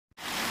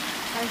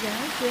Hi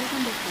guys,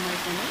 welcome back to my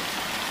channel.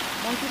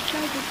 মই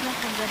কিছুমান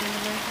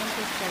সংবাদিনলৈ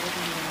সন্তোষ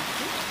স্বাগতম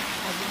জনাইছোঁ।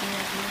 আজি মই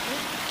আপোনালোকক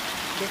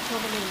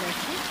দেখুৱাবলৈ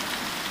ওলাইছোঁ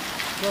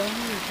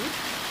গৰমৰ ঋতুত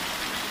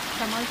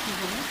সামাৰ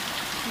ছিজনত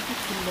কি কি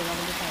ফুল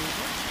লগাবলৈ পাৰিব।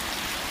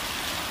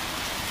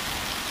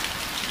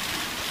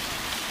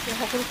 এই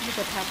সকলোখিনি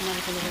কথা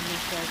আপোনালোকৰ লগত মই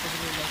শ্বেয়াৰ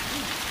কৰিবলৈ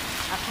ওলাইছোঁ।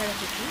 আশা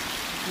ৰাখিছোঁ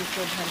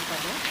নিশ্চয় ভাল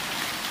পাব।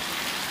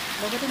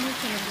 লগতে মোৰ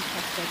চেনেলটো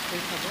ছাবস্ক্ৰাইব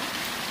কৰি থ'ব।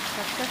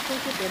 ছাবস্ক্ৰাইব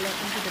কৰি বেল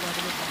আইকনটো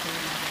দবাবলৈ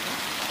পাহৰি নাযাব।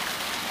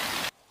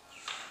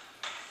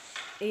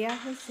 এয়া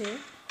হৈছে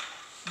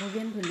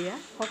বুগেনভিলিয়া,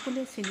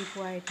 সকলোৱে চিনি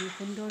পোৱা এটি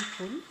সুন্দৰ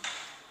ফুল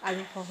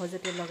আৰু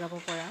সহজতে লগাব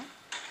পৰা,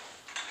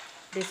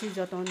 বেছি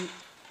যতন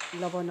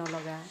ল'ব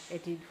নলগা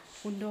এটি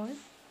সুন্দৰ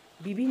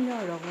বিভিন্ন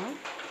ৰঙৰ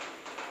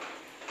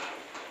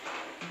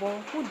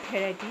বহুত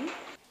ভেৰাইটি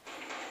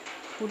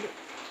ফুল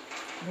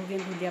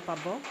বুগেনভিলিয়া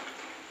পাব।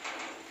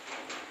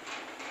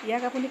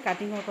 ইয়াক আপুনি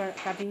কাটিং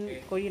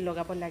কৰি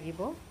লগাব লাগিব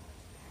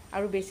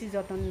আৰু বেছি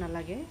যতন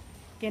নালাগে।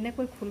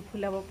 কেনেকৈ ফুল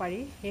ফুলাব পাৰি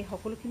সেই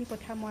সকলোখিনি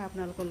কথা মই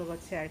আপোনালোকৰ লগত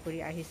শ্বেয়াৰ কৰি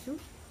আহিছোঁ।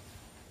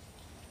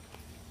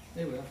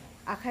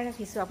 আশা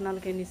ৰাখিছোঁ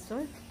আপোনালোকে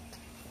নিশ্চয়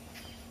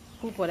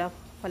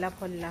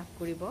ফলাফল লাভ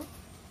কৰিব।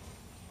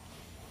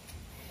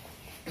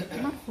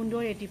 ইমান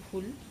সুন্দৰ এটি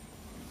ফুল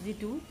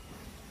যিটো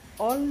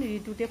অল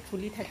ঋতুতে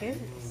ফুলি থাকে।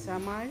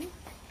 ছামাৰ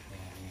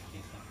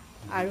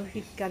আৰু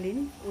শীতকালীন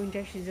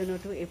উইণ্টাৰ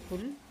ছিজনতো এই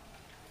ফুল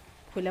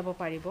ফুলাব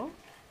পাৰিব।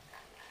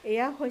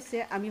 এয়া হৈছে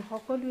আমি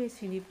সকলোৱে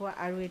চিনি পোৱা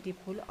আৰু এটি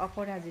ফুল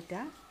অপৰাজিতা,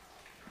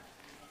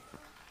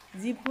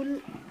 যি ফুল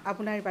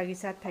আপোনাৰ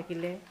বাগিচাত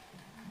থাকিলে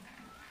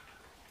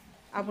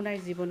আপোনাৰ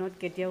জীৱনত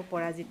কেতিয়াও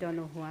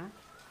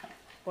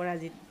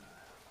পৰাজিত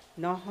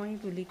নহয়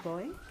বুলি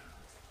কয়।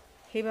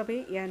 সেইবাবে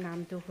ইয়াৰ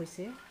নামটো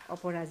হৈছে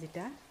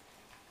অপৰাজিতা,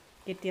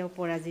 কেতিয়াও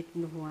পৰাজিত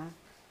নোহোৱা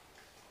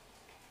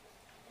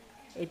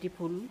এটি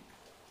ফুল।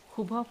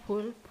 শুভ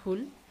ফুল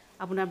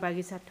আপোনাৰ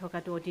বাগিচাত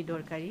থকাটো অতি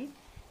দৰকাৰী।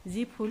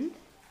 যি ফুল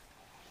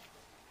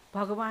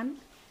ভগৱান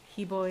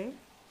শিৱই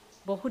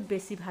বহুত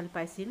বেছি ভাল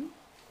পাইছিল।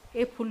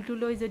 এই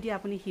ফুলটোলৈ যদি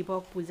আপুনি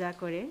শিৱক পূজা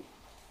কৰে,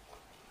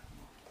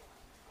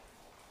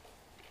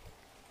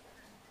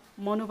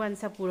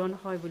 মনোবাঞ্ছা পূৰণ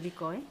হয় বুলি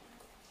কয়।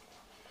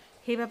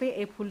 সেইবাবে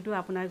এই ফুলটো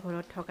আপোনাৰ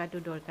ঘৰত থকাটো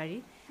দৰকাৰী।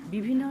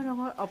 বিভিন্ন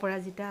ৰঙৰ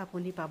অপৰাজিতা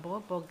আপুনি পাব,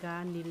 বগা,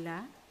 নীলা,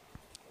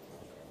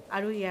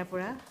 আৰু ইয়াৰ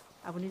পৰা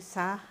আপুনি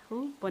চাহো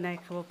বনাই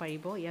খাব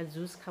পাৰিব। ইয়াৰ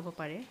জুচ খাব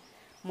পাৰে।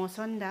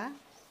 মচন্দা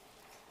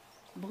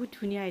বহুত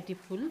ধুনীয়া এটি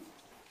ফুল,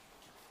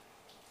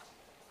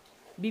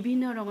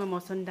 বিভিন্ন ৰঙৰ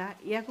মচন্দা।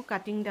 ইয়াকো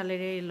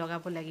কাটিংডালেৰে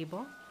লগাব লাগিব।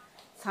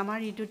 ছামাৰ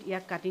ঋতুত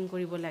ইয়াক কাটিং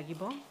কৰিব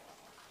লাগিব।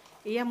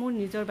 এয়া মোৰ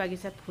নিজৰ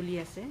বাগিচাত ফুলি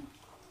আছে।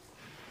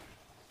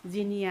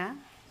 জিনিয়া,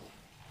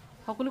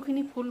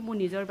 সকলোখিনি ফুল মোৰ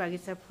নিজৰ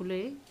বাগিচাৰ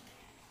ফুলেই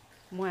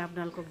মই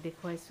আপোনালোকক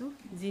দেখুৱাইছোঁ।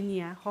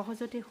 জিনিয়া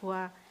সহজতে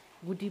হোৱা,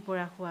 গুটিৰ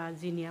পৰা হোৱা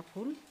জিনিয়া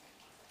ফুল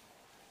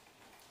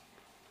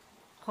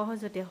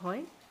সহজতে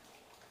হয়।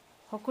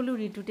 সকলো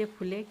ঋতুতে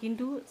ফুলে,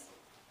 কিন্তু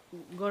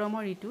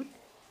গৰমৰ ঋতুত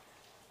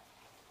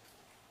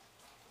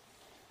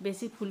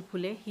বেছি ফুল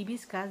ফুলে।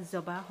 হিবিস্কাছ,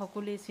 জবা,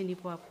 সকলোৱে চিনি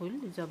পোৱা ফুল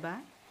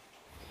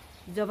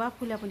জবা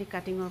ফুল আপুনি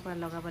কাটিঙৰ পৰা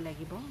লগাব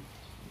লাগিব।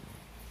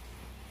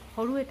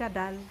 সৰু এটা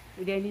ডাল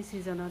ৰেইনী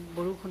ছিজনত,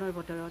 বৰষুণৰ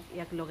বতৰত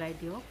ইয়াক লগাই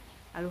দিয়ক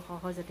আৰু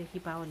সহজতে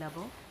শিপা ওলাব।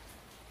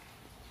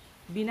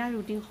 বিনা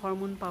ৰুটিন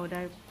হৰম'ন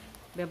পাউডাৰ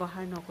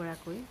ব্যৱহাৰ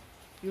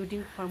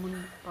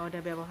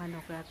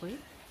নকৰাকৈ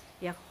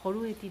ইয়াক সৰু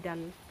এটি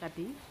ডাল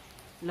কাটি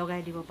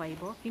লগাই দিব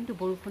পাৰিব, কিন্তু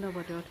বৰষুণৰ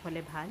বতৰত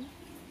হ'লে ভাল।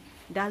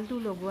 ডালটো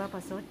লগোৱাৰ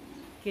পাছত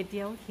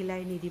কেতিয়াও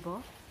হিলাই নিদিব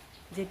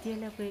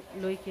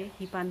যেতিয়ালৈকে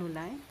শিপা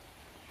নোলায়।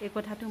 এই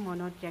কথাটো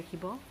মনত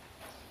ৰাখিব।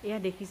 এয়া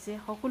দেখিছে,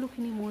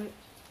 সকলোখিনি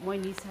মই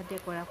নিজ হাতে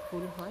কৰা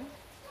ফুল হয়।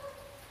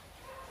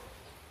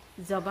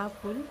 জবা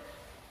ফুল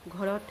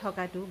ঘৰত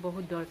থকাটো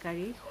বহুত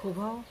দৰকাৰী, শুভ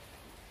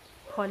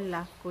ফল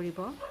লাভ কৰিব।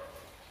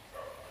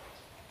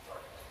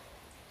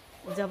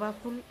 জবা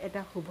ফুল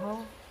এটা শুভ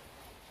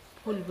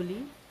ফুল বুলি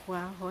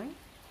কোৱা হয়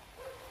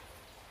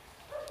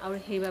আৰু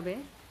সেইবাবে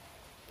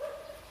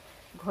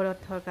ঘৰত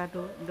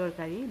থকাটো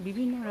দৰকাৰী।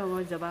 বিভিন্ন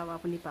ৰঙৰ জবা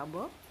আপুনি পাব,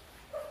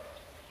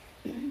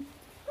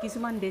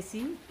 কিছুমান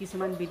দেশী,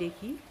 কিছুমান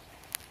বিদেশী।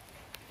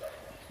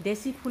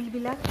 দেশী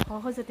ফুলবিলাক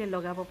সহজতে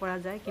লগাব পৰা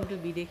যায়, কিন্তু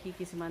বিদেশী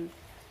কিছুমান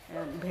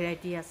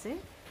ভেৰাইটি আছে,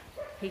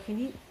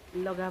 সেইখিনি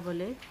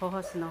লগাবলৈ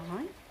সহজ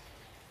নহয়।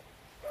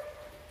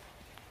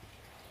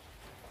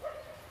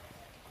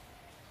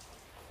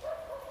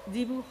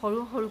 যিবোৰ সৰু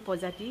সৰু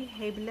প্ৰজাতি,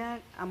 সেইবিলাক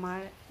আমাৰ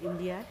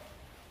ইণ্ডিয়াত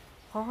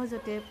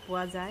সহজতে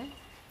পোৱা যায়।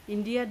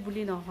 ইণ্ডিয়াত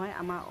বুলি নহয়,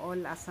 আমাৰ অল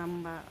আছাম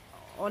বা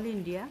অল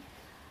ইণ্ডিয়া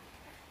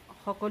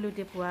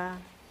সকলোতে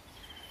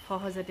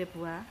সহজতে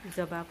পোৱা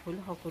জবা ফুল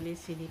সকলোৱে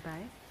চিনি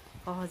পায়,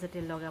 সহজতে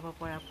লগাব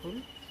পৰা ফুল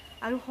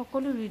আৰু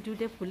সকলো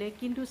ঋতুতে ফুলে।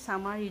 কিন্তু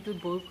ছামাৰ ঋতুত,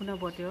 বৰষুণৰ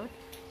বতৰত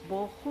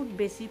বহুত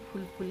বেছি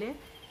ফুল ফুলে।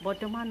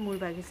 বৰ্তমান মোৰ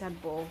বাগিচাত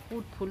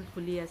বহুত ফুল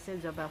ফুলি আছে,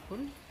 জবা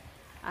ফুল,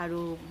 আৰু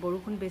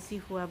বৰষুণ বেছি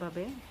হোৱাৰ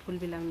বাবে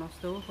ফুলবিলাক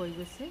নষ্টও হৈ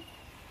গৈছে।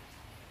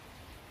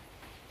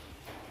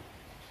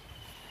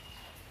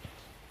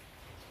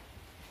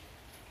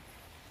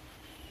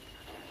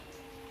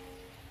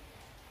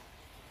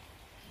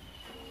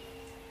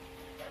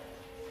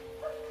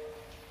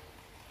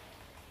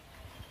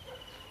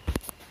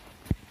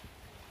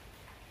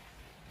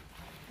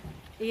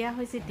 এয়া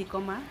হৈছে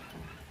টিকমা,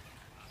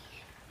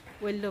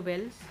 ৱেল্লো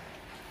বেলছ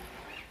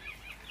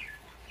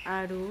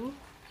আৰু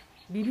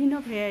বিভিন্ন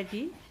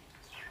ভেৰাইটি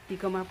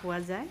টিকমা পোৱা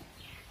যায়।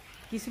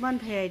 কিছুমান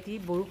ভেৰাইটি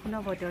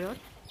বৰষুণৰ বতৰত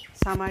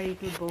ছামাৰ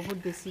ঋতুত বহুত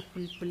বেছি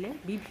ফুল ফুলে,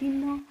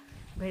 বিভিন্ন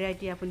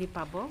ভেৰাইটি আপুনি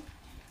পাব।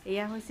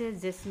 এয়া হৈছে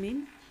জেচমিন,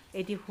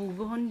 এটি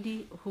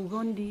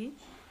সুগন্ধি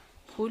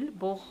ফুল,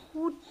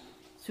 বহুত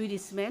চুইট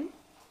স্মেল,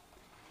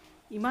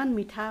 ইমান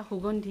মিঠা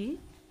সুগন্ধি,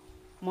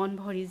 মন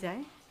ভৰি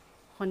যায়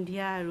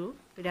সন্ধিয়া আৰু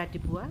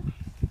ৰাতিপুৱা।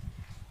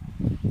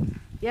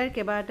 ইয়াৰ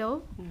কেইবাটাও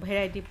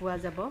ভেৰাইটি পোৱা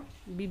যাব,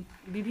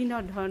 বিভিন্ন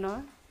ধৰণৰ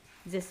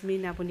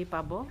জেচমিন আপুনি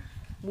পাব।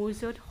 মোৰ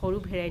ওচৰত সৰু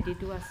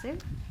ভেৰাইটিটো আছে,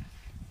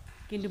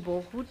 কিন্তু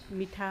বহুত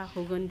মিঠা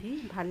সুগন্ধি,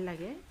 ভাল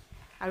লাগে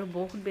আৰু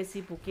বহুত বেছি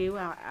পোকেও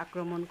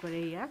আক্ৰমণ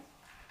কৰে ইয়াক,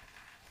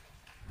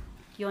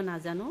 কিয়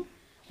নাজানো।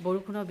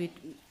 বৰষুণৰ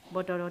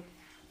বতৰত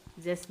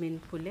জেচমিন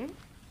ফুলে।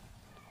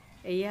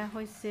 এয়া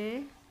হৈছে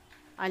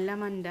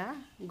আলামাণ্ডা,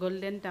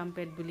 গল্ডেন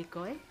টাম্পেট বুলি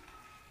কয়।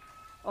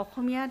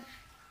 অসমীয়াত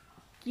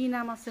কি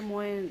নাম আছে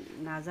মই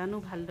নাজানো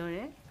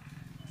ভালদৰে,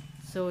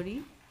 চৰি।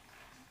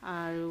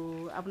 আৰু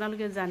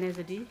আপোনালোকে জানে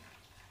যদি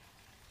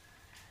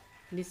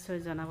নিশ্চয়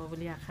জনাব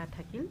বুলি আশা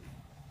থাকিল।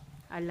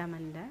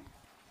 আলামাণ্ডা।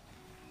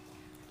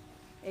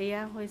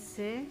 এয়া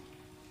হৈছে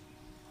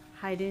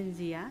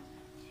হাইডেনজিয়া।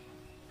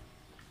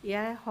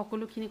 ইয়াৰ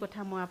সকলোখিনি কথা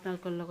মই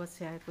আপোনালোকৰ লগত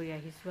শ্বেয়াৰ কৰি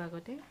আহিছোঁ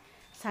আগতে।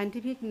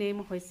 চাইণ্টিফিক নেম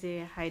হৈছে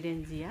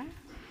হাইডেনজিয়া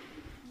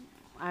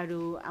আৰু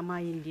আমাৰ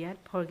ইণ্ডিয়াত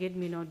ফৰগেট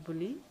মি নট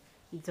বুলি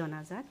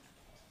জনাজাত।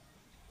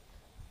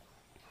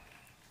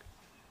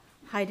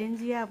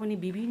 হাইডেনজিয়া আপুনি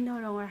বিভিন্ন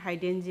ৰঙৰ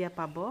হাইডেনজিয়া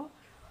পাব,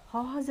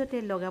 সহজতে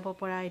লগাব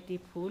পৰা এটি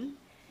ফুল।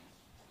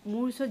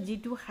 মোৰ ওচৰত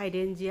যিটো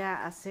হাইডেনজিয়া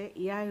আছে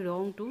ইয়াৰ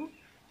ৰংটো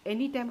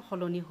এনি টাইম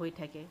সলনি হৈ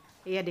থাকে।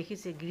 এয়া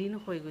দেখিছে গ্ৰীণ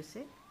হৈ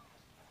গৈছে,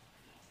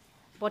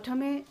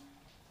 প্ৰথমে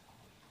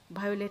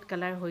ভায়োলেট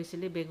কালাৰ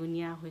হৈছিলে,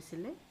 বেগুনীয়া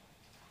হৈছিলে,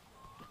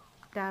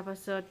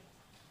 তাৰপাছত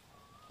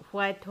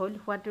হোৱাইট হ'ল,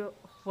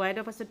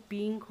 হোৱাইটৰ পাছত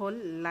পিংক হ'ল,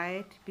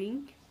 লাইট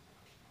পিংক,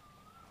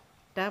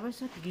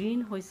 তাৰপাছত গ্ৰীণ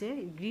হৈছে,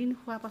 গ্ৰীণ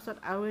হোৱাৰ পাছত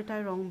আৰু এটা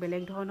ৰং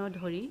বেলেগ ধৰণৰ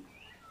ধৰি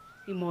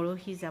ই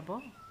মৰহি যাব।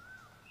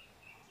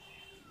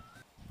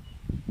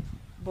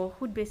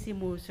 বহুত বেছি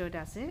মোৰ ওচৰত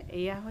আছে।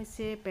 এয়া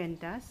হৈছে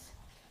পেণ্টাছ,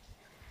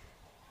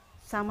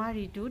 ছামাৰ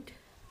ঋতুত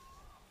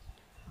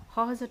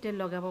সহজতে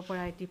লগাব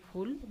পৰা এটি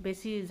ফুল,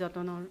 বেছি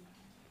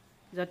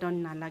যতন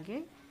নালাগে।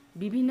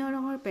 বিভিন্ন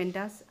ৰঙৰ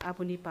পেণ্টাছ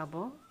আপুনি পাব,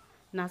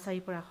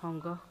 নাৰ্চাৰীৰ পৰা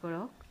সংগ্ৰহ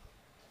কৰক,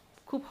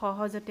 খুব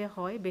সহজতে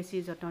হয়, বেছি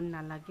যতন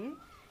নালাগে।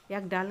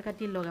 ইয়াক ডাল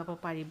কাটি লগাব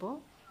পাৰিব,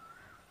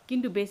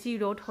 কিন্তু বেছি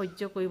ৰ'দ সহ্য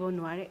কৰিব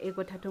নোৱাৰে, এই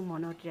কথাটো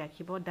মনত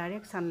ৰাখিব।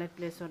 Direct sunlight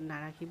প্লেচত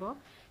নাৰাখিব।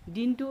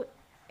 দিনটো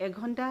 1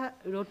 ঘণ্টা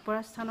ৰ'দ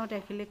পৰা স্থানত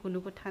ৰাখিলে কোনো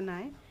কথা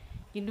নাই,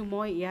 কিন্তু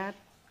মই ইয়াত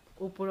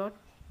ওপৰত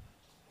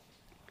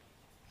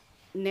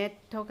নেট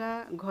থকা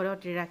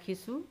ঘৰত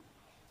ৰাখিছোঁ,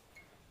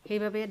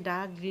 সেইবাবে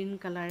ডাৰ্ক গ্ৰীণ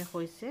কালাৰ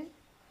হৈছে।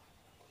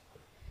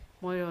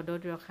 মই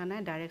ৰ'দত ৰখা নাই,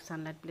 ডাইৰেক্ট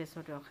ছানলাইট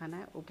প্লেচত ৰখা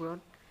নাই, ওপৰত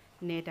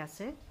নেট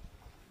আছে।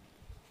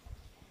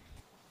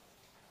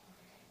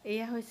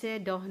 এয়া হৈছে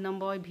 10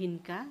 নম্বৰ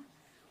ভিনকা,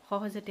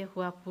 সহজতে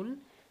হোৱা ফুল,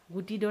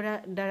 গুটি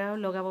দ্বাৰাও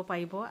লগাব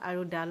পাৰিব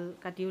আৰু ডাল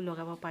কাটিও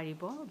লগাব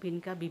পাৰিব।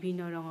 ভিনকা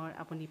বিভিন্ন ৰঙৰ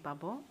আপুনি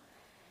পাব।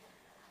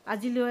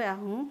 আজিলৈ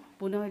আহোঁ,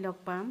 পুনৰ লগ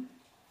পাম।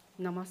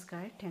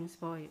 নমস্কাৰ, থেংকছ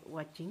ফৰ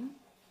ৱাচিং।